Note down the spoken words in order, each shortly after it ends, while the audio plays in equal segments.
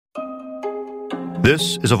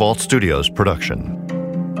This is a Vault Studios production.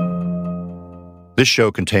 This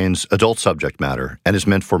show contains adult subject matter and is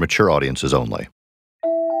meant for mature audiences only.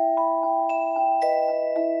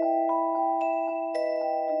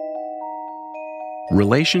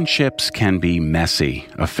 Relationships can be messy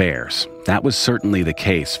affairs. That was certainly the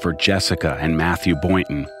case for Jessica and Matthew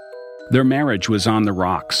Boynton. Their marriage was on the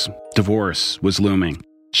rocks. Divorce was looming.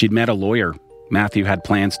 She'd met a lawyer. Matthew had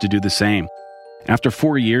plans to do the same. After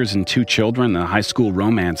 4 years and 2 children, the high school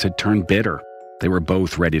romance had turned bitter. They were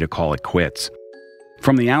both ready to call it quits.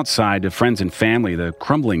 From the outside to friends and family, the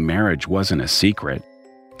crumbling marriage wasn't a secret.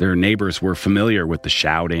 Their neighbors were familiar with the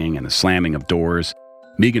shouting and the slamming of doors.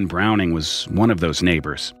 Megan Browning was one of those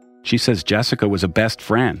neighbors. She says Jessica was a best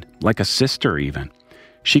friend, like a sister even.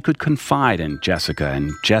 She could confide in Jessica,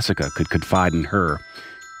 and Jessica could confide in her.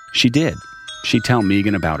 She did. She'd tell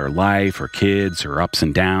Megan about her life, her kids, her ups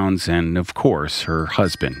and downs, and, of course, her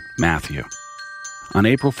husband, Matthew. On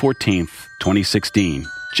April 14th, 2016,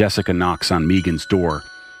 Jessica knocks on Megan's door.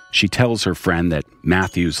 She tells her friend that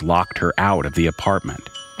Matthew's locked her out of the apartment.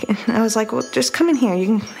 I was like, well, just come in here. You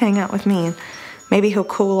can hang out with me. Maybe he'll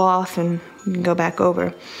cool off and you can go back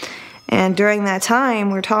over. And during that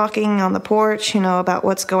time, we're talking on the porch, about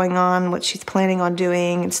what's going on, what she's planning on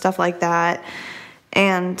doing and stuff like that.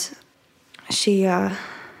 And she's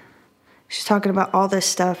talking about all this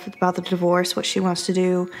stuff, about the divorce, what she wants to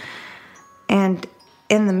do. And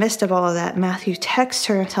in the midst of all of that, Matthew texts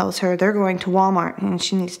her and tells her they're going to Walmart and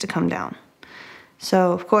she needs to come down.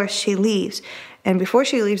 So, of course, she leaves. And before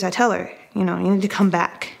she leaves, I tell her, you need to come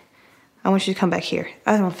back. I want you to come back here.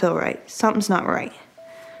 I don't feel right. Something's not right.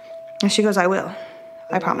 And she goes, I will.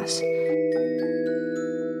 I promise.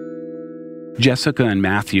 Jessica and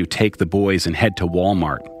Matthew take the boys and head to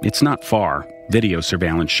Walmart. It's not far. Video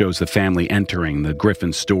surveillance shows the family entering the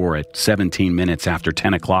Griffin store at 17 minutes after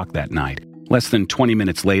 10 o'clock that night. Less than 20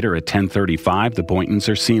 minutes later, at 10:35, the Boyntons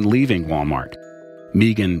are seen leaving Walmart.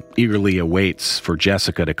 Megan eagerly awaits for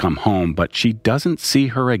Jessica to come home, but she doesn't see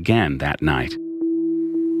her again that night.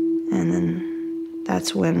 And then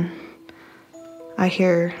that's when I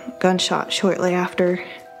hear gunshots shortly after,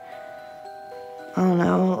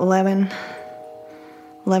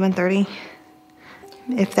 11:30,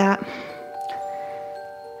 if that.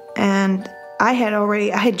 And I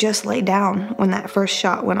had just laid down when that first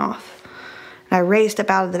shot went off. And I raised up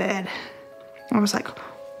out of the bed. I was like,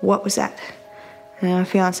 what was that? And my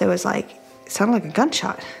fiance was like, it sounded like a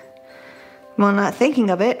gunshot. Well, not thinking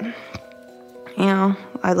of it,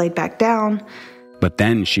 I laid back down. But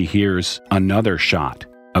then she hears another shot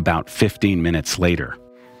about 15 minutes later.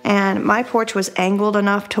 And my porch was angled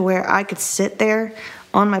enough to where I could sit there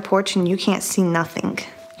on my porch and you can't see nothing.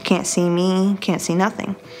 You can't see me, can't see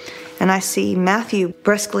nothing. And I see Matthew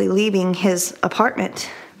briskly leaving his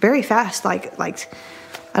apartment very fast. Like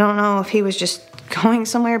I don't know if he was just going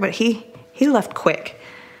somewhere, but he left quick.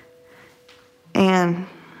 And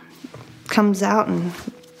comes out and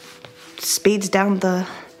speeds down the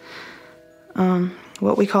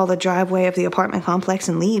what we call the driveway of the apartment complex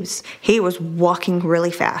and leaves. He was walking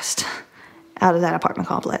really fast out of that apartment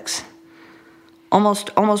complex.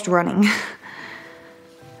 Almost running.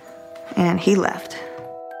 And he left.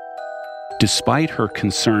 Despite her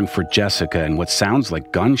concern for Jessica and what sounds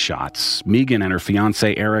like gunshots, Megan and her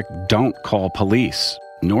fiancé Eric don't call police,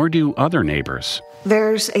 nor do other neighbors.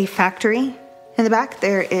 There's a factory in the back.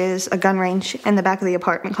 There is a gun range in the back of the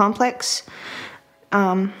apartment complex.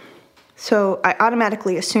 So I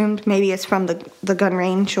automatically assumed maybe it's from the gun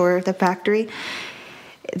range or the factory.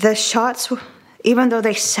 The shots, even though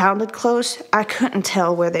they sounded close, I couldn't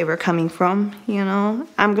tell where they were coming from,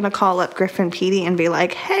 I'm going to call up Griffin PD and be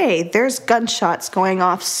like, hey, there's gunshots going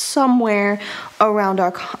off somewhere around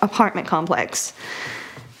our apartment complex.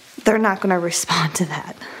 They're not going to respond to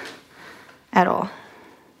that at all.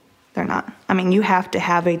 They're not. You have to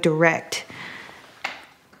have a direct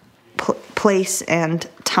place and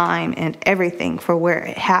time and everything for where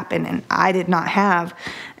it happened, and I did not have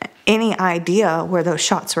any idea where those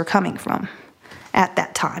shots were coming from at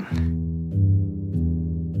that time.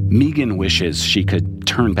 Megan wishes she could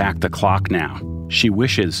turn back the clock now. She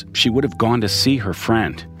wishes she would have gone to see her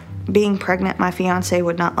friend. Being pregnant, my fiance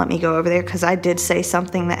would not let me go over there because I did say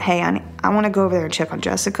something that, hey, I want to go over there and check on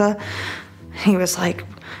Jessica. He was like,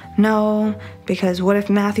 no, because what if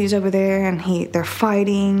Matthew's over there and they're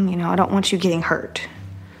fighting? I don't want you getting hurt.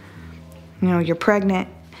 You're pregnant.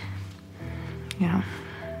 And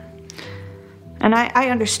I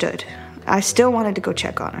understood. I still wanted to go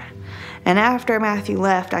check on her. And after Matthew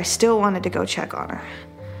left, I still wanted to go check on her.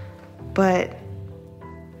 But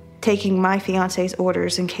taking my fiance's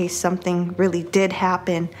orders in case something really did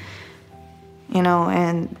happen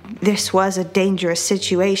and this was a dangerous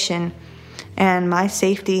situation, and my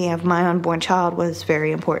safety of my unborn child was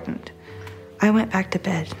very important. I went back to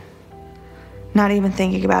bed, not even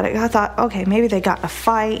thinking about it. I thought, okay, maybe they got in a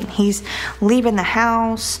fight and he's leaving the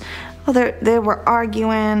house. Well, they were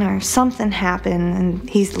arguing or something happened and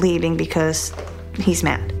he's leaving because he's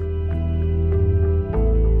mad.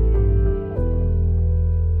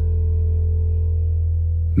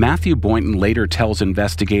 Matthew Boynton later tells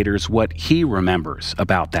investigators what he remembers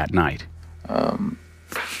about that night.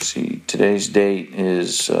 Today's date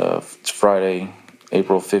is it's Friday,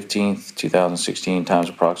 April 15th, 2016, time's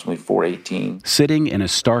approximately 4:18. Sitting in a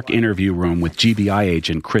Stark interview room with GBI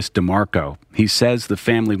agent Chris DeMarco, he says the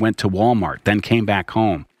family went to Walmart, then came back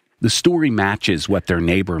home. The story matches what their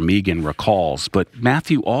neighbor Megan recalls, but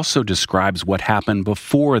Matthew also describes what happened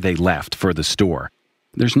before they left for the store.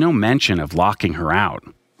 There's no mention of locking her out.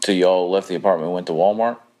 So y'all left the apartment and went to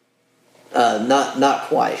Walmart? Not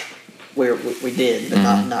quite. We did,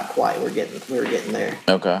 but not quite. We were getting there.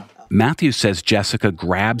 Okay. Matthew says Jessica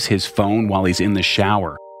grabs his phone while he's in the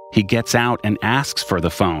shower. He gets out and asks for the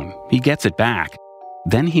phone. He gets it back.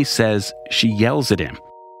 Then he says she yells at him.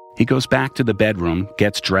 He goes back to the bedroom,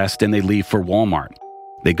 gets dressed, and they leave for Walmart.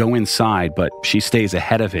 They go inside, but she stays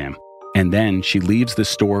ahead of him. And then she leaves the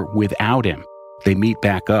store without him. They meet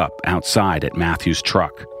back up outside at Matthew's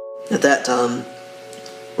truck. At that time,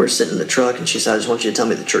 we're sitting in the truck, and she said, I just want you to tell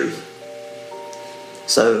me the truth.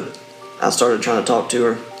 So I started trying to talk to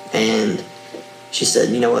her, and she said,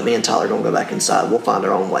 you know what, me and Tyler are going to go back inside. We'll find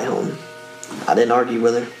our own way home. I didn't argue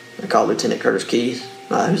with her. I called Lieutenant Curtis Keys,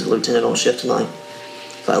 who's the lieutenant on shift tonight.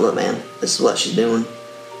 So I look, man, this is what she's doing.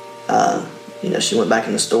 She went back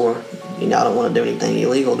in the store. I don't want to do anything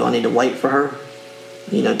illegal. Do I need to wait for her,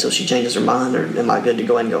 till she changes her mind, or am I good to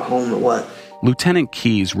go ahead and go home, or what? Lieutenant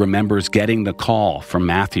Keys remembers getting the call from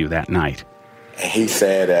Matthew that night. He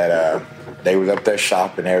said that they was up there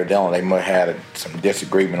shopping evidently. They must have had some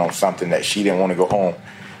disagreement on something that she didn't want to go home.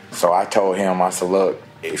 So I told him, I said, look,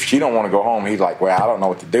 if she don't want to go home, he's like, well, I don't know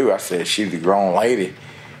what to do. I said, she's a grown lady.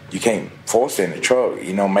 You can't force her in the truck.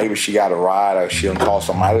 Maybe she got a ride or she'll call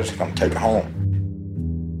somebody else to come take her home.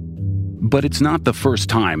 But it's not the first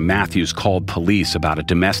time Matthews called police about a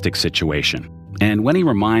domestic situation. And when he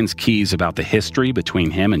reminds Keys about the history between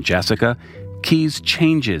him and Jessica, Keys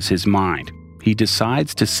changes his mind. He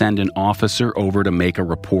decides to send an officer over to make a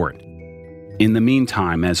report. In the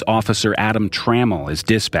meantime, as Officer Adam Trammell is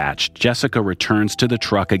dispatched, Jessica returns to the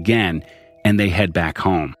truck again, and they head back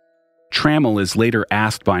home. Trammell is later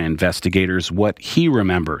asked by investigators what he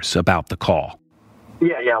remembers about the call.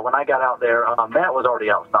 Yeah, when I got out there, Matt was already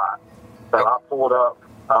outside. So I pulled up.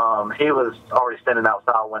 He was already standing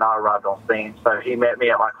outside when I arrived on scene, so he met me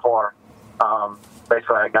at my car.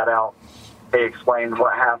 Basically, I got out. He explained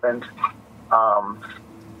what happened.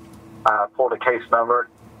 I pulled a case number,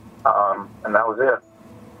 and that was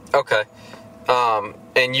it. Okay.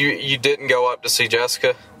 And you didn't go up to see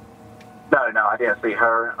Jessica? No, I didn't see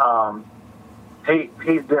her. He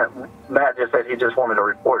didn't. Matt just said he just wanted a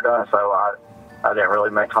report done, so I didn't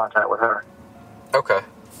really make contact with her. Okay.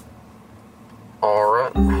 All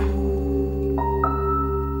right.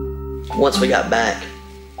 Once we got back,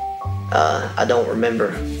 I don't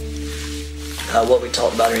remember what we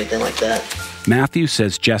talked about or anything like that. Matthew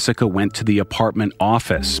says Jessica went to the apartment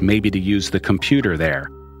office, maybe to use the computer there.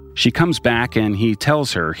 She comes back and he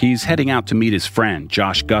tells her he's heading out to meet his friend,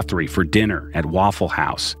 Josh Guthrie, for dinner at Waffle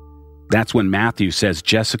House. That's when Matthew says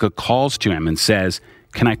Jessica calls to him and says,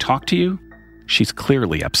 "Can I talk to you?" She's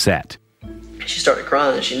clearly upset. She started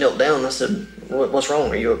crying and she knelt down. I said, "What's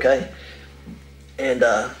wrong? Are you okay?" And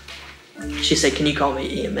she said, "Can you call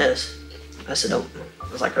me EMS?" I said, "Oh."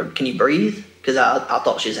 I was like, "Can you breathe?" Because I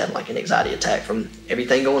thought she was having like an anxiety attack from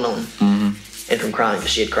everything going on and from crying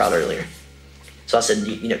because she had cried earlier. So I said,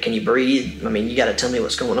 "Can you breathe? I mean, you got to tell me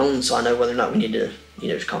what's going on so I know whether or not we need to,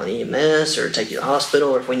 just call an EMS or take you to the hospital,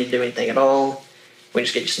 or if we need to do anything at all. We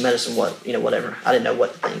just get you some medicine, whatever." I didn't know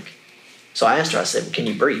what to think. So I asked her, I said, "Well, can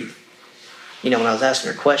you breathe?" When I was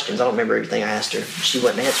asking her questions, I don't remember everything I asked her. She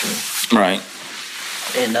wouldn't answer me. Right.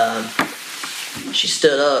 And she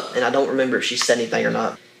stood up, and I don't remember if she said anything or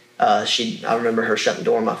not. I remember her shutting the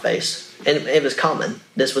door in my face. And it was common.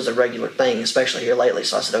 This was a regular thing, especially here lately.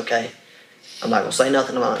 So I said, okay, I'm not going to say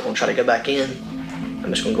nothing. I'm not going to try to go back in.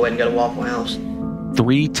 I'm just going to go ahead and go to Waffle House.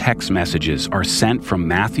 3 text messages are sent from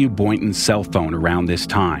Matthew Boynton's cell phone around this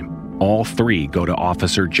time. All 3 go to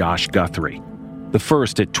Officer Josh Guthrie. The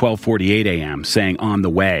first at 12:48 a.m. saying "on the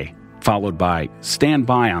way," followed by "stand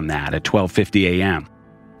by on that" at 12:50 a.m.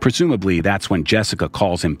 Presumably, that's when Jessica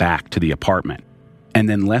calls him back to the apartment. And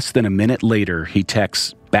then less than a minute later, he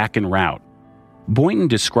texts "back en route." Boynton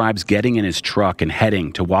describes getting in his truck and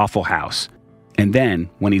heading to Waffle House. And then,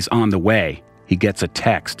 when he's on the way, he gets a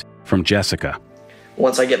text from Jessica.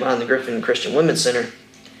 Once I get behind the Griffin Christian Women's Center,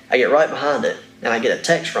 I get right behind it, and I get a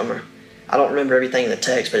text from her. I don't remember everything in the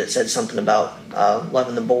text, but it said something about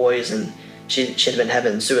loving the boys, and she'd been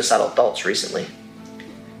having suicidal thoughts recently.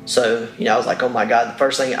 So, I was like, oh my God. The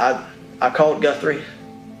first thing, I called Guthrie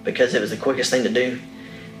because it was the quickest thing to do.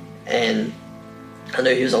 And I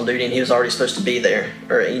knew he was on duty, and he was already supposed to be there,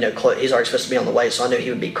 or, he's already supposed to be on the way, so I knew he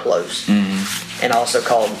would be close. Mm-hmm. And I also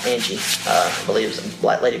called Angie, I believe it was a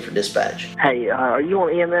black lady for dispatch. Hey, are you on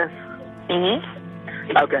EMS?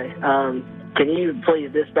 Mm-hmm. Okay, can you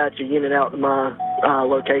please dispatch a unit out to my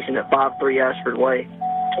location at 53 Ashford Way?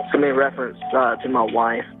 It's in reference to my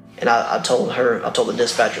wife. And I told the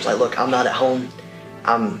dispatchers, like, look, I'm not at home.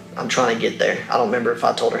 I'm trying to get there. I don't remember if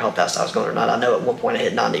I told her how fast I was going or not. I know at one point I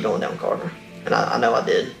hit 90 going down Carver. And I know I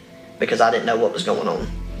did, because I didn't know what was going on.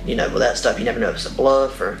 With that stuff, you never know if it's a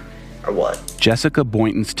bluff or what. Jessica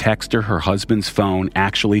Boynton's text to her husband's phone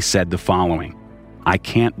actually said the following: I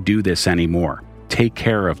can't do this anymore. Take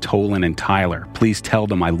care of Tolan and Tyler. Please tell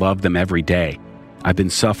them I love them every day. I've been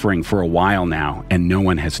suffering for a while now, and no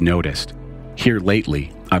one has noticed. Here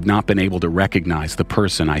lately, I've not been able to recognize the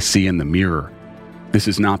person I see in the mirror. This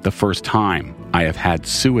is not the first time I have had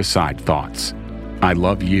suicide thoughts. I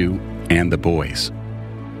love you and the boys.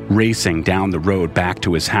 Racing down the road back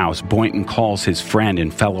to his house, Boynton calls his friend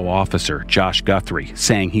and fellow officer, Josh Guthrie,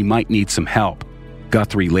 saying he might need some help.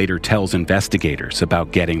 Guthrie later tells investigators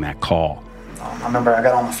about getting that call. I remember I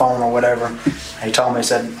got on the phone or whatever. He told me, he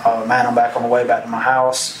said, man, I'm back on the way back to my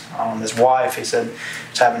house. His wife, he said,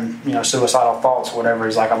 is having, suicidal thoughts or whatever.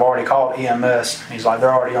 He's like, I've already called EMS. He's like,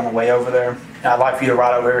 they're already on the way over there. I'd like for you to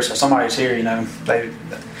ride over here so somebody's here,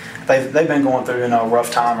 They've been going through, a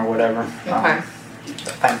rough time or whatever. Okay.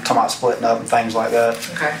 Talking about splitting up and things like that.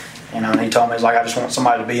 Okay. And he told me, he's like, I just want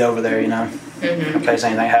somebody to be over there, Mm-hmm. in case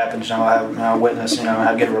anything happens, I have a witness,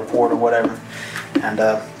 I get a report or whatever. And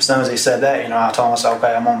as soon as he said that, I told him, I said,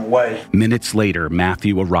 okay, I'm on the way. Minutes later,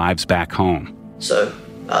 Matthew arrives back home. So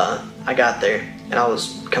I got there, and I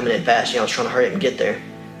was coming in fast. I was trying to hurry up and get there.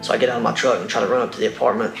 So I get out of my truck and try to run up to the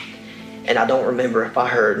apartment. And I don't remember if I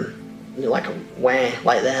heard like a wham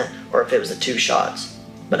like that, or if it was the two shots.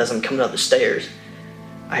 But as I'm coming up the stairs,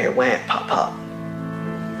 I hear wham, pop, pop.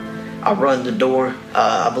 I run the door.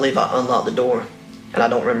 I believe I unlocked the door, and I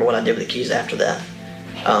don't remember what I did with the keys after that.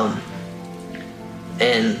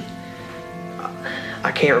 And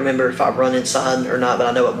I can't remember if I run inside or not, but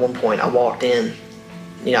I know at one point I walked in.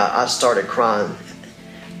 I started crying.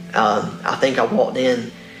 I think I walked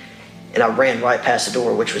in, and I ran right past the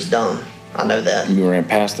door, which was dumb. I know that. You ran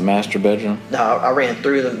past the master bedroom? No, I ran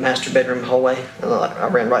through the master bedroom hallway, and I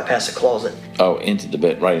ran right past the closet. Oh, into the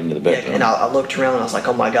bedroom. Yeah, and I looked around, and I was like,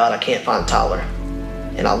 oh my God, I can't find Tyler.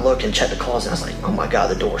 And I looked and checked the closet, and I was like, oh my God,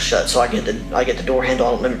 the door's shut. So I get the door handle.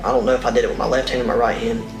 I don't know if I did it with my left hand or my right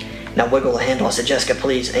hand. And I wiggle the handle. I said, Jessica,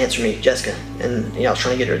 please answer me, Jessica. And I was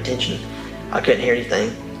trying to get her attention. I couldn't hear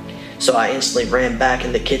anything. So I instantly ran back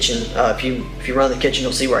in the kitchen. If you run the kitchen,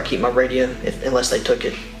 you'll see where I keep my radio, unless they took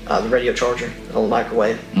it, the radio charger on the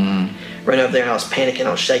microwave. Mm-hmm. Ran over there, and I was panicking.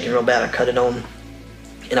 I was shaking real bad. I cut it on,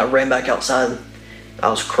 and I ran back outside. I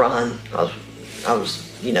was crying. I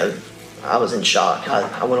was in shock.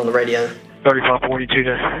 I went on the radio. 3542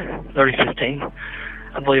 to 3015.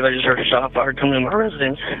 I believe I just heard a shot fired coming in my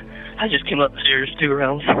residence. I just came up the stairs 2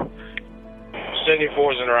 rounds.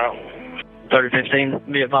 74's in route.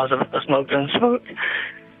 3015, be advised of a smoke gun smoke.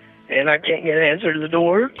 And I can't get an answer to the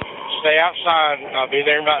door. Stay outside. I'll be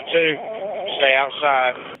there in about 2. Stay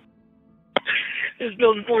outside. It's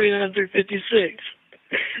building 49 through 56.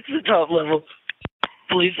 It's the top level.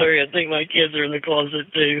 Police area, I think my kids are in the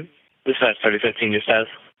closet too. This is 3015, just has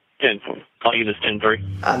 10. I'll use this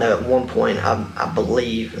 10-3. I know at one point, I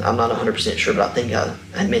believe, I'm not 100% sure, but I think I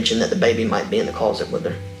had mentioned that the baby might be in the closet with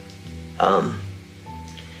her.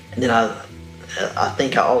 And then I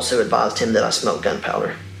think I also advised him that I smelled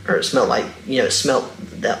gunpowder, or it smelled like, it smelled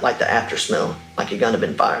that like the after smell, like a gun had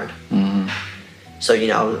been fired. Mm-hmm. So,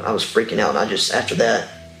 I was freaking out, and I just, after that,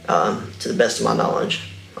 to the best of my knowledge,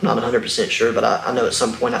 I'm not 100% sure, but I know at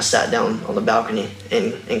some point I sat down on the balcony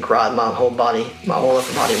and cried. My whole upper body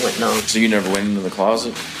went numb. So you never went into the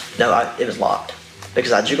closet? No, it was locked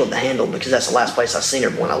because I jiggled the handle because that's the last place I seen her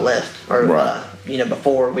when I left. Or, right.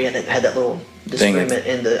 Before we had that little disagreement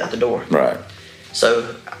at the door. Right.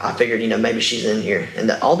 So I figured, maybe she's in here. And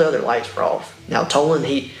all the other lights were off. Now, Tolan,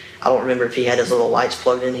 I don't remember if he had his little lights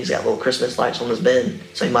plugged in. He's got little Christmas lights on his bed,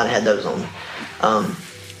 so he might have had those on.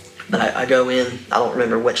 But I go in, I don't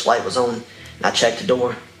remember which light was on, and I check the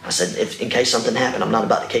door, I said, if in case something happened, I'm not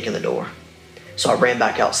about to kick in the door. So I ran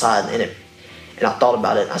back outside, and I thought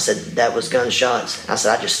about it. I said, that was gunshots. I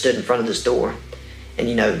said, I just stood in front of this door. And,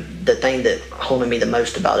 the thing that haunted me the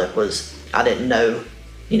most about it was I didn't know,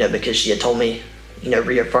 because she had told me,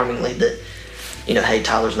 reaffirmingly that, hey,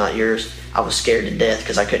 Tyler's not yours. I was scared to death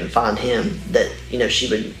because I couldn't find him, that, she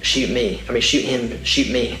would shoot me,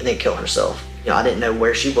 and then kill herself. I didn't know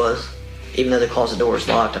where she was. Even though the closet door was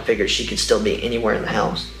locked, I figured she could still be anywhere in the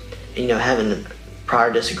house. And, having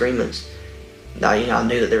prior disagreements, I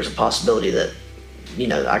knew that there was a possibility that,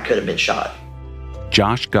 I could have been shot.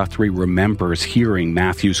 Josh Guthrie remembers hearing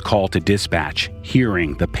Matthew's call to dispatch,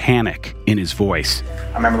 hearing the panic in his voice.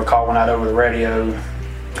 I remember the call went out over the radio,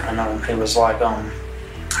 and he was like, I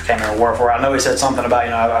can't remember word for it. I know he said something about,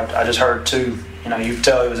 I just heard two, you could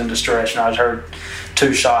tell he was in distress. I just heard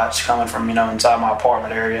two shots coming from, inside my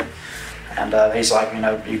apartment area. And he's like,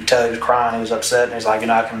 you could tell he was crying, he was upset, and he's like,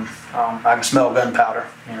 I can smell gunpowder,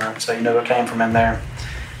 so it came from in there.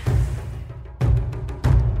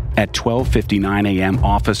 At 12:59 a.m.,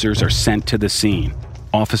 officers are sent to the scene.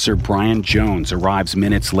 Officer Brian Jones arrives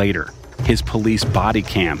minutes later. His police body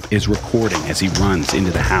cam is recording as he runs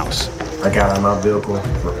into the house. I got out of my vehicle,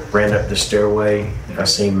 ran up the stairway. I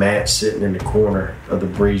seen Matt sitting in the corner of the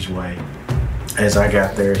breezeway. As I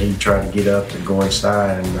got there, he tried to get up and go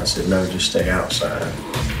inside, and I said, no, just stay outside.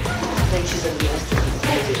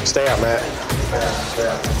 Stay out, Matt.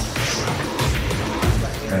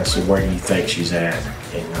 And I said, where do you think she's at?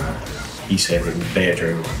 And he said, in the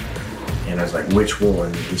bedroom. And I was like, which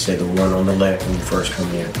one? He said, the one on the left when you first come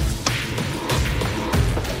in.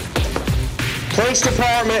 Police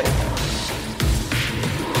department.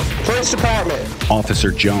 Police department.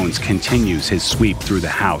 Officer Jones continues his sweep through the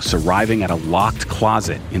house, arriving at a locked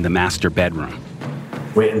closet in the master bedroom.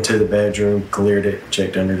 Went into the bedroom, cleared it,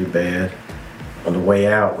 checked under the bed. On the way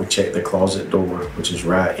out, we checked the closet door, which is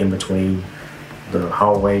right in between the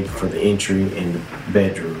hallway for the entry and the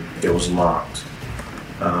bedroom. It was locked.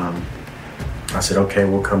 I said, okay,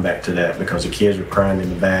 we'll come back to that because the kids were crying in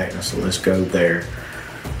the back. I said, let's go there.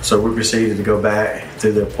 So we proceeded to go back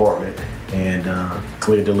to the apartment and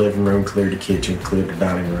cleared the living room, cleared the kitchen, cleared the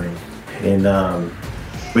dining room. And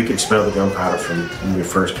we could smell the gunpowder from when we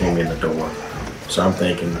first came in the door. So I'm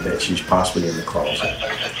thinking that she's possibly in the closet.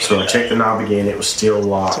 So I checked the knob again, it was still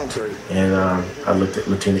locked. And I looked at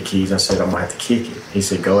Lieutenant Keys, I said, I'm gonna have to kick it. He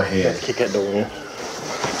said, go ahead. Kick that door in.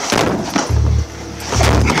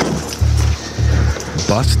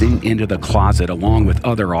 Busting into the closet along with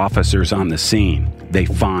other officers on the scene, they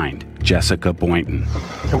find Jessica Boynton.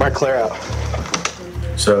 Everybody clear out.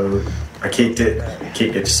 So I kicked it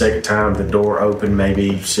the second time. The door opened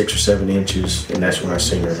maybe 6 or 7 inches, and that's when I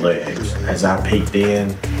seen her legs. As I peeked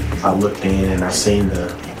in, I looked in and I seen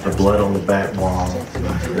the blood on the back wall,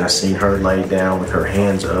 and I seen her laid down with her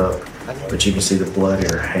hands up, but you can see the blood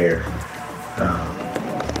in her hair.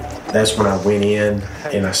 That's when I went in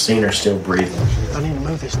and I seen her still breathing. I need to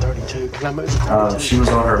move this 32. Can I move? She was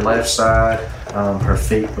on her left side. Her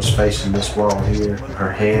feet was facing this wall here.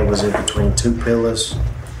 Her head was in between 2 pillars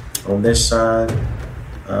on this side.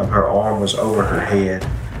 Her arm was over her head,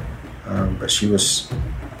 but she was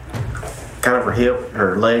kind of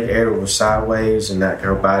her leg area was sideways, and that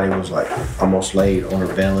her body was like almost laid on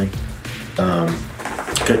her belly.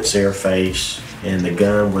 Couldn't see her face, and the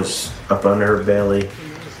gun was up under her belly.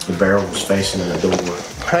 The barrel was facing the door.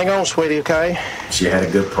 Hang on, sweetie, okay? She had a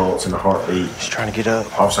good pulse and a heartbeat. She's trying to get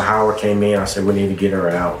up. Officer Howard came in. I said, we need to get her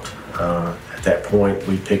out. At that point,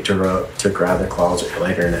 we picked her up, took her out of the closet,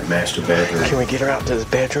 laid her in that master bedroom. Can we get her out to the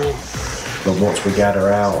bedroom? But once we got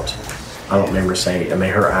her out, I don't remember saying,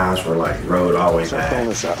 her eyes were like rolled all the way back.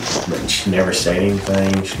 But she never said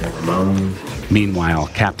anything. She never moaned. Meanwhile,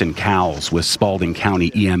 Captain Cowles with Spalding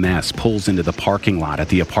County EMS pulls into the parking lot at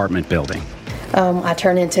the apartment building. I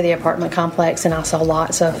turned into the apartment complex and I saw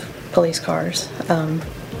lots of police cars.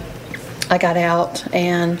 I got out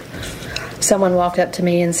and someone walked up to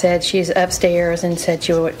me and said she's upstairs and said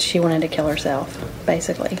she wanted to kill herself,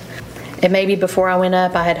 basically. And maybe before I went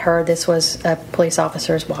up, I had heard this was a police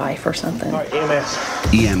officer's wife or something. All right, EMS.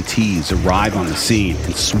 EMTs arrive on the scene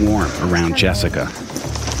and swarm around Jessica.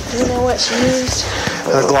 Do you know what she used?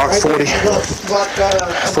 Glock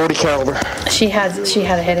 40 caliber. She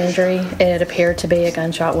had a head injury. It appeared to be a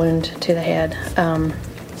gunshot wound to the head.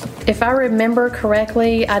 If I remember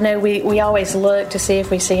correctly, I know we always look to see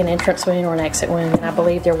if we see an entrance wound or an exit wound, and I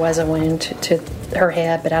believe there was a wound to her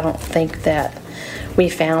head, but I don't think that we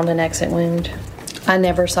found an exit wound. I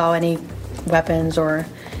never saw any weapons or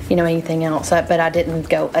anything else, but I didn't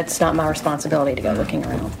go. It's not my responsibility to go looking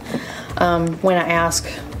around. When I asked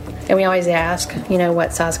And we always ask,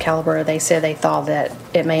 what size caliber. They said they thought that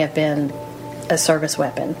it may have been a service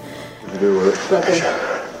weapon.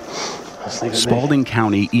 Spalding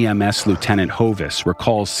County EMS Lieutenant Hovis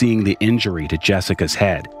recalls seeing the injury to Jessica's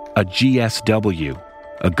head, a GSW,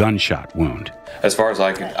 a gunshot wound. As far as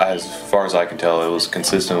I can tell, it was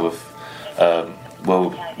consistent with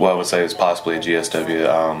what I would say is possibly a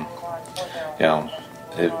GSW.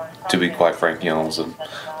 To be quite frank, there's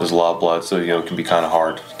a lot of blood, so it can be kind of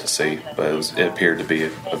hard to see. But it appeared to be a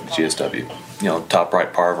GSW. Top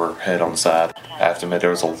right part of her head on the side. I have to admit,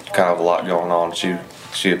 there was kind of a lot going on.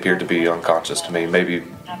 She appeared to be unconscious to me, maybe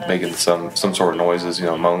making some sort of noises,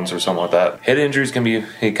 moans or something like that. Head injuries can be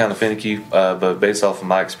kind of finicky, but based off of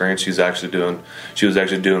my experience, she was actually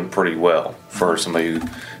doing pretty well for somebody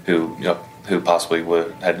who possibly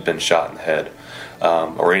had been shot in the head,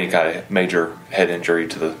 or any kind of major head injury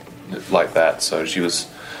like that. So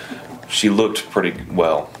she looked pretty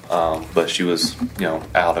well, but she was,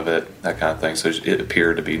 out of it, that kind of thing. So it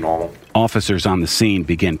appeared to be normal. Officers on the scene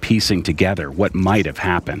began piecing together what might have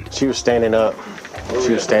happened. She was standing up.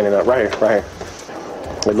 She was standing up right here.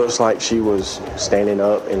 It looks like she was standing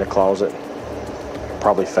up in the closet,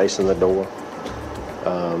 probably facing the door,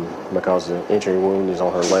 because the entry wound is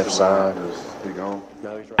on her left side.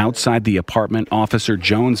 Outside the apartment, Officer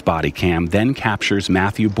Jones' body cam then captures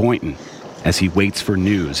Matthew Boynton as he waits for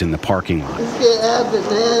news in the parking lot. This can't happen,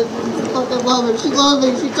 man. Fucking love her. She loved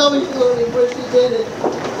me. She told me she loved me before she did it.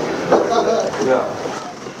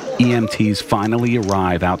 EMTs finally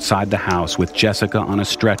arrive outside the house with Jessica on a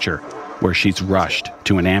stretcher, where she's rushed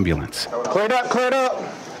to an ambulance. Cleared up.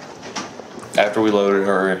 After we loaded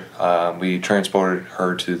her, we transported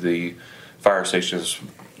her to the fire stations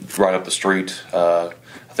right up the street. I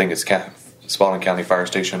think it's Spalding County Fire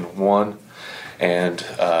Station 1, and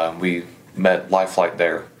we met Life Flight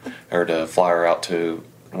there, or to fly her out to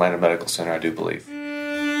Atlanta Medical Center, I do believe.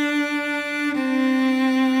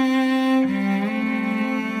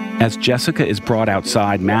 As Jessica is brought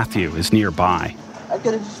outside, Matthew is nearby. I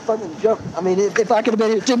could have just fucking jumped. I mean, if I could have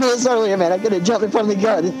been here 2 minutes earlier, man, I could have jumped in front of the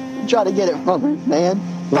gun and tried to get it from her, man.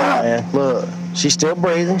 Look, she's still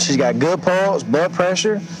breathing. She's got good pulse, blood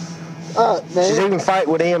pressure. Man. She's even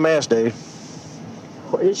fighting with EMS, dude.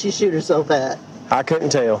 Where did she shoot herself at? I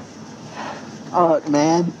couldn't tell.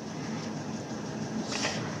 Man.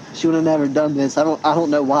 She would have never done this. I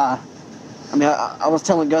don't know why. I mean, I was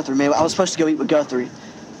telling Guthrie, man, I was supposed to go eat with Guthrie.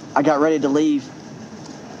 I got ready to leave,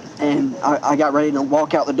 and I got ready to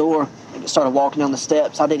walk out the door and started walking down the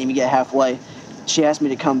steps. I didn't even get halfway. She asked me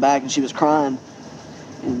to come back, and she was crying.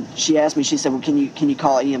 And she asked me, she said, well, can you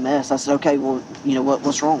call EMS? I said, okay, well,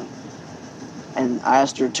 what's wrong? And I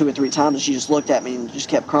asked her 2 or 3 times, and she just looked at me and just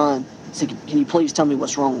kept crying. I said, can you please tell me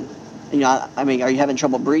what's wrong? I mean, are you having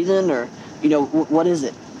trouble breathing, or, what is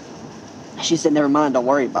it? She said, never mind, don't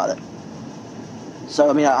worry about it. So,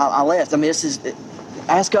 I mean, I left. I mean,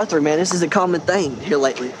 ask Guthrie, man, this is a common thing here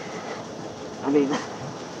lately. I mean,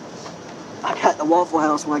 I got the Waffle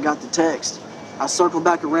House when I got the text. I circled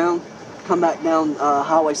back around, come back down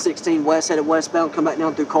Highway 16 west, headed westbound, come back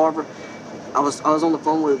down through Carver. I was on the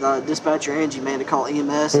phone with dispatcher Angie, man, to call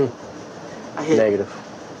EMS. Negative.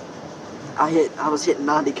 I was hitting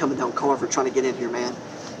 90 coming down Carver trying to get in here, man.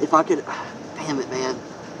 If I could, damn it, man.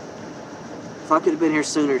 If I could have been here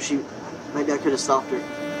sooner, maybe I could have stopped her.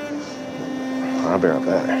 I'll be right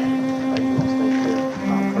back.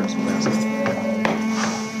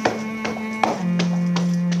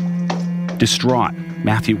 Distraught,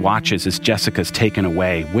 Matthew watches as Jessica's taken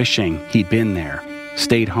away, wishing he'd been there,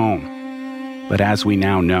 stayed home. But as we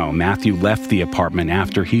now know, Matthew left the apartment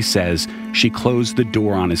after he says she closed the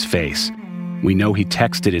door on his face. We know he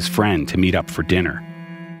texted his friend to meet up for dinner.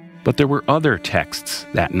 But there were other texts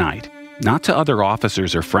that night, not to other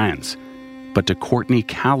officers or friends, but to Courtney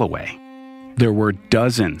Calloway. There were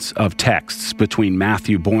dozens of texts between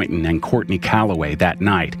Matthew Boynton and Courtney Calloway that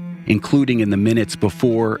night, including in the minutes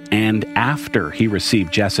before and after he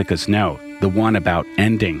received Jessica's note, the one about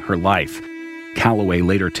ending her life. Calloway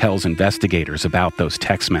later tells investigators about those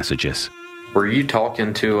text messages. Were you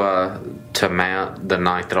talking to Matt the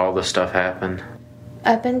night that all this stuff happened?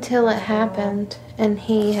 Up until it happened, and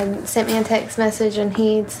he had sent me a text message, and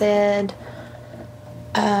he'd said,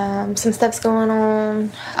 some stuff's going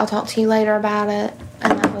on, I'll talk to you later about it,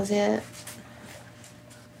 and that was it.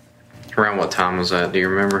 Around what time was that, do you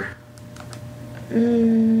remember?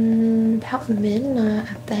 About midnight,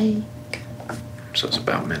 I think. So it's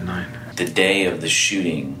about midnight. The day of the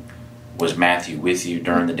shooting, was Matthew with you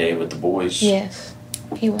during the day with the boys? Yes,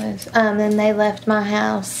 he was. And they left my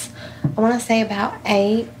house, I want to say about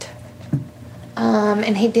 8.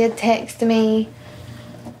 And he did text me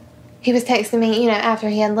he was texting me, after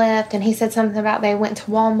he had left, and he said something about they went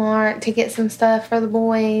to Walmart to get some stuff for the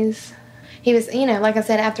boys. He was, like I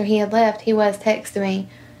said, after he had left, he was texting me.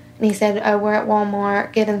 And he said, oh, we're at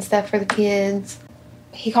Walmart getting stuff for the kids.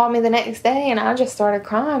 He called me the next day, and I just started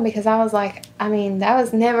crying because I was like, that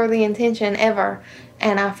was never the intention ever.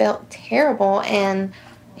 And I felt terrible. And,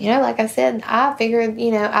 like I said, I figured,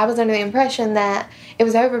 I was under the impression that it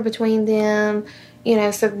was over between them,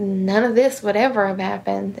 so none of this would ever have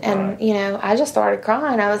happened. And, I just started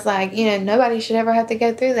crying. I was like, nobody should ever have to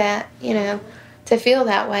go through that, to feel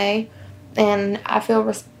that way. And I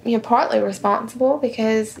feel, partly responsible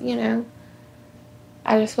because,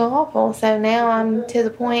 I just feel awful. So now I'm to the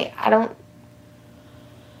point I don't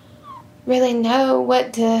really know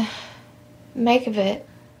what to make of it.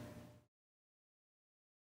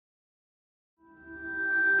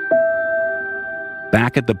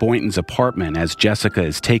 Back at the Boyntons' apartment, as Jessica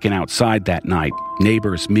is taken outside that night,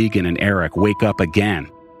 neighbors Megan and Eric wake up again.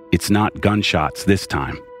 It's not gunshots this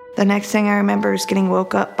time. The next thing I remember is getting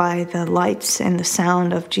woke up by the lights and the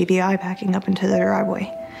sound of GBI backing up into the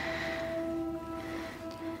driveway.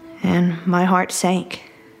 And my heart sank.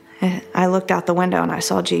 I looked out the window and I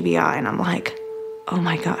saw GBI, and I'm like, oh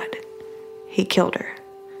my God, he killed her.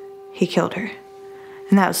 He killed her.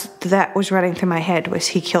 And that was running through my head, was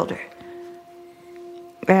he killed her.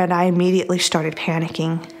 And I immediately started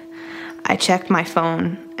panicking. I checked my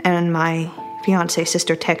phone, and my fiance's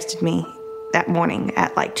sister texted me that morning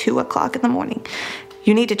at like 2 o'clock in the morning.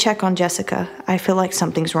 You need to check on Jessica. I feel like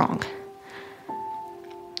something's wrong.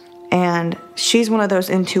 And she's one of those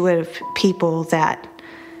intuitive people that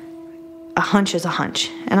a hunch is a hunch.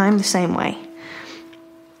 And I'm the same way.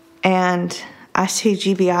 And I see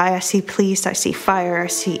GBI, I see police, I see fire, I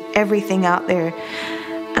see everything out there.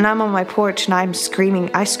 And I'm on my porch and I'm screaming.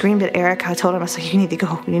 I screamed at Eric. I told him, I was like, you need to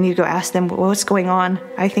go. You need to go ask them what's going on.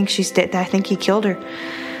 I think she's dead. I think he killed her.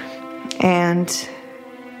 And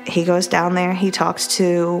he goes down there. He talks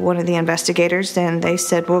to one of the investigators, and they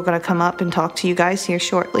said, we're going to come up and talk to you guys here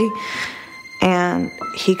shortly. And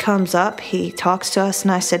he comes up, he talks to us,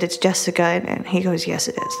 and I said, it's Jessica. And he goes, yes,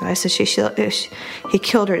 it is. And I said, he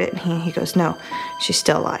killed her, didn't he? He goes, no, she's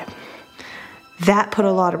still alive. That put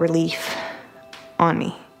a lot of relief on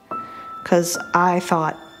me, because I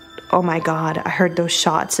thought, oh my God, I heard those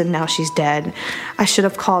shots and now she's dead. I should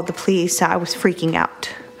have called the police. I was freaking out.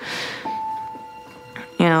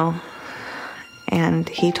 And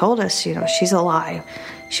he told us, she's alive.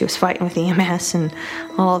 She was fighting with EMS and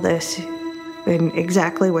all this, and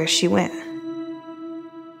exactly where she went.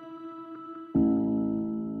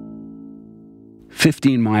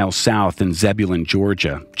 15 miles south in Zebulon,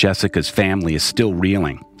 Georgia, Jessica's family is still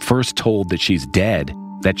reeling. First told that she's dead,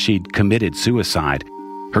 that she'd committed suicide.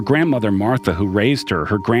 Her grandmother Martha, who raised her,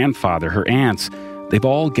 her grandfather, her aunts, they've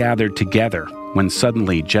all gathered together when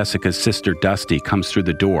suddenly Jessica's sister Dusty comes through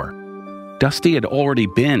the door. Dusty had already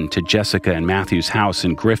been to Jessica and Matthew's house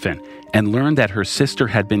in Griffin and learned that her sister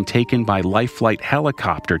had been taken by Life Flight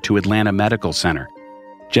helicopter to Atlanta Medical Center.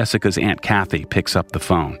 Jessica's Aunt Kathy picks up the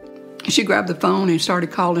phone. She grabbed the phone and started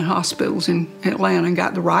calling hospitals in Atlanta and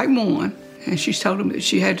got the right one. And she told them that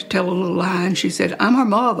she had to tell a little lie. And she said, I'm her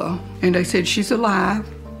mother. And they said, she's alive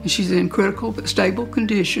and she's in critical but stable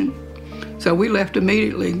condition. So we left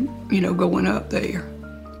immediately, going up there.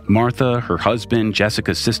 Martha, her husband,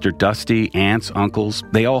 Jessica's sister Dusty, aunts, uncles,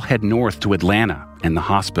 they all head north to Atlanta and the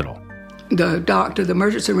hospital. The doctor, the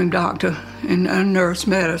emergency room doctor, and a nurse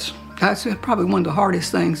met us. That's probably one of the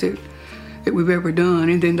hardest things that we've ever done.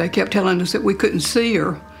 And then they kept telling us that we couldn't see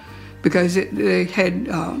her because they had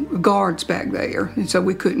guards back there, and so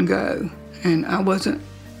we couldn't go. And I wasn't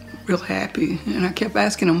real happy. And I kept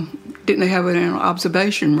asking them, didn't they have it in an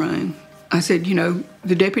observation room? I said,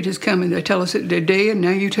 the deputies come and they tell us that they're dead.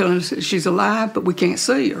 Now you're telling us that she's alive, but we can't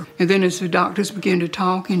see her. And then as the doctors began to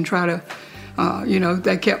talk and try to,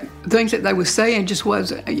 they kept, things that they were saying just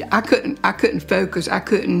wasn't, I couldn't focus. I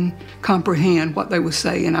couldn't comprehend what they were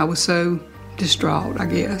saying. I was so distraught, I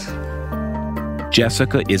guess.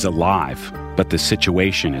 Jessica is alive, but the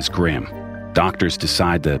situation is grim. Doctors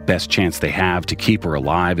decide the best chance they have to keep her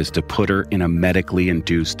alive is to put her in a medically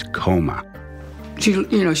induced coma. She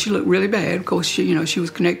looked really bad. Of course, she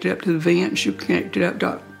was connected up to the vent. She was connected up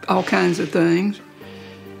to all kinds of things.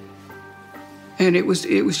 And it was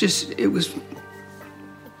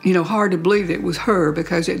hard to believe that it was her,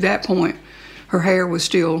 because at that point, her hair was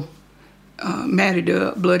still matted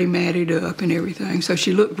up, bloody matted up and everything. So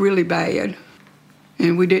she looked really bad.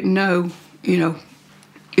 And we didn't know,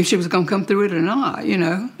 if she was going to come through it or not,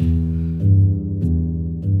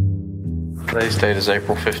 Today's date is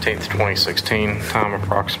April 15th, 2016, time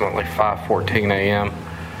approximately 5:14 a.m.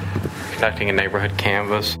 conducting a neighborhood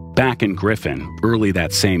canvass. Back in Griffin, early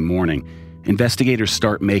that same morning, investigators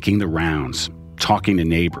start making the rounds, talking to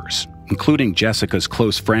neighbors, including Jessica's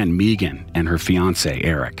close friend Megan and her fiancé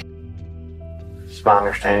Eric. It's my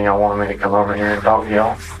understanding y'all wanted me to come over here and talk to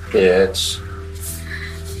y'all. Yeah,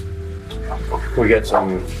 we got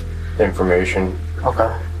some information.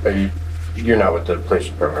 Okay. You're not with the police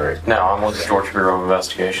department, right? No, I'm with the Georgia Bureau of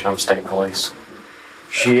Investigation. I'm state police.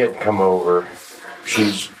 She had come over.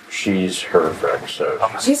 She's her friend, so.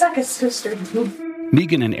 She's like a sister.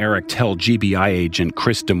 Megan and Eric tell GBI agent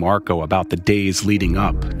Chris DeMarco about the days leading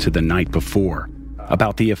up to the night before,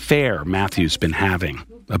 about the affair Matthew's been having,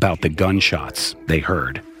 about the gunshots they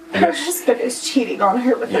heard. Her husband is cheating on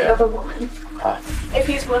her with another woman. If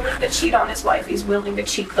he's willing to cheat on his wife, he's willing to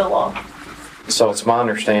cheat the law. So it's my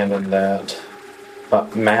understanding that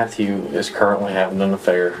Matthew is currently having an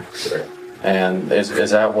affair. And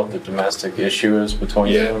is that what the domestic issue is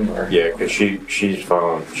between them? Or? Yeah, because she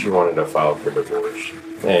wanted to file for divorce.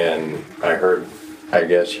 And I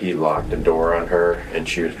guess he locked the door on her, and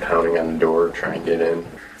she was pounding on the door trying to get in.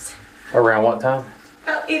 Around what time?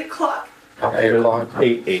 About 8 o'clock. 8 o'clock?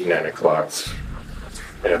 9 o'clock.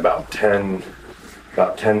 And about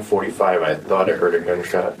 10:45, I thought I heard a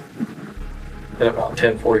gunshot. At about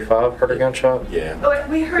 10:45, heard a gunshot? Yeah. Oh,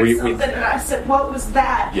 we heard something, and I said, what was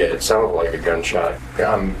that? Yeah, it sounded like a gunshot.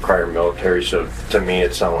 I'm prior military, so to me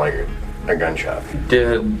it sounded like a gunshot.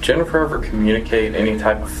 Did Jennifer ever communicate any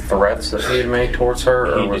type of threats that he had made towards her,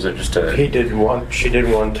 or was it just a... She did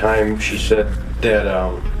one time. She said that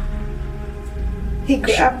he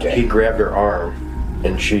grabbed her. He grabbed her arm,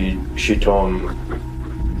 and she told him,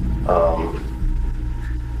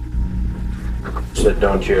 said,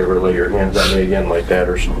 "Don't you ever lay your hands on me again like that,"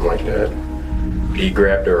 or something like that. He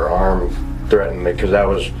grabbed her arm, threatened me, because that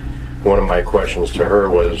was one of my questions to her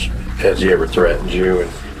was, has he ever threatened you?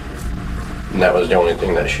 And that was the only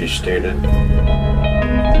thing that she stated.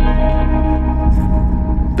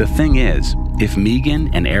 The thing is, if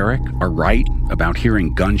Megan and Eric are right about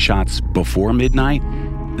hearing gunshots before midnight,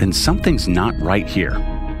 then something's not right here.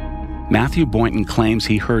 Matthew Boynton claims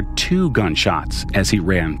he heard 2 gunshots as he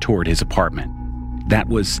ran toward his apartment. That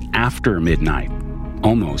was after midnight,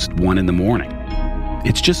 almost 1 in the morning.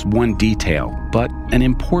 It's just one detail, but an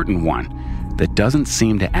important one that doesn't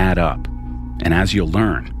seem to add up. And as you'll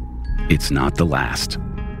learn, it's not the last.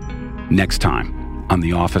 Next time on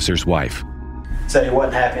The Officer's Wife. Said he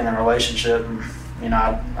wasn't happy in the relationship. And,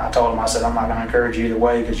 I told him, I said, I'm not going to encourage you either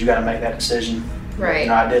way because you got to make that decision. Right.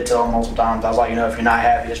 I did tell him multiple times. I was like, if you're not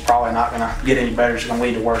happy, it's probably not going to get any better. It's going to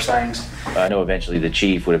lead to worse things. I know eventually the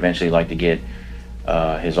chief would eventually like to get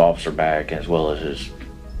his officer back as well as his,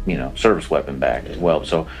 service weapon back as well.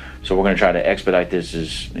 So we're going to try to expedite this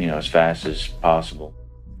as fast as possible.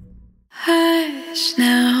 Hush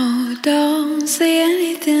now, don't say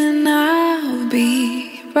anything. I'll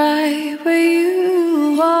be right where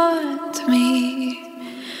you want me.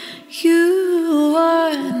 You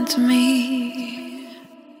want me.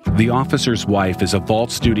 The Officer's Wife is a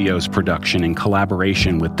Vault Studios production in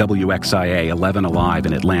collaboration with WXIA 11 Alive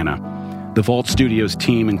in Atlanta. The Vault Studios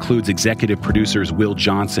team includes executive producers Will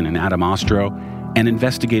Johnson and Adam Ostro and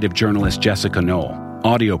investigative journalist Jessica Knoll.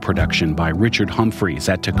 Audio production by Richard Humphreys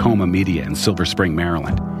at Tacoma Media in Silver Spring,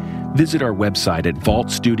 Maryland. Visit our website at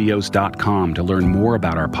vaultstudios.com to learn more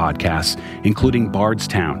about our podcasts, including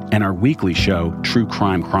Bardstown and our weekly show, True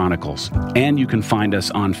Crime Chronicles. And you can find us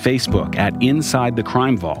on Facebook at Inside the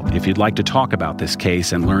Crime Vault if you'd like to talk about this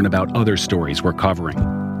case and learn about other stories we're covering.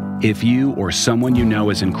 If you or someone you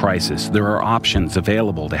know is in crisis, there are options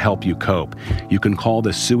available to help you cope. You can call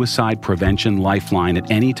the Suicide Prevention Lifeline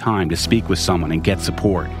at any time to speak with someone and get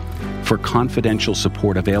support. For confidential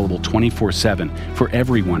support available 24/7 for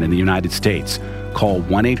everyone in the United States, call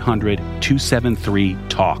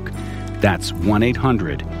 1-800-273-TALK. That's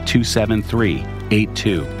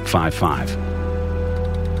 1-800-273-8255.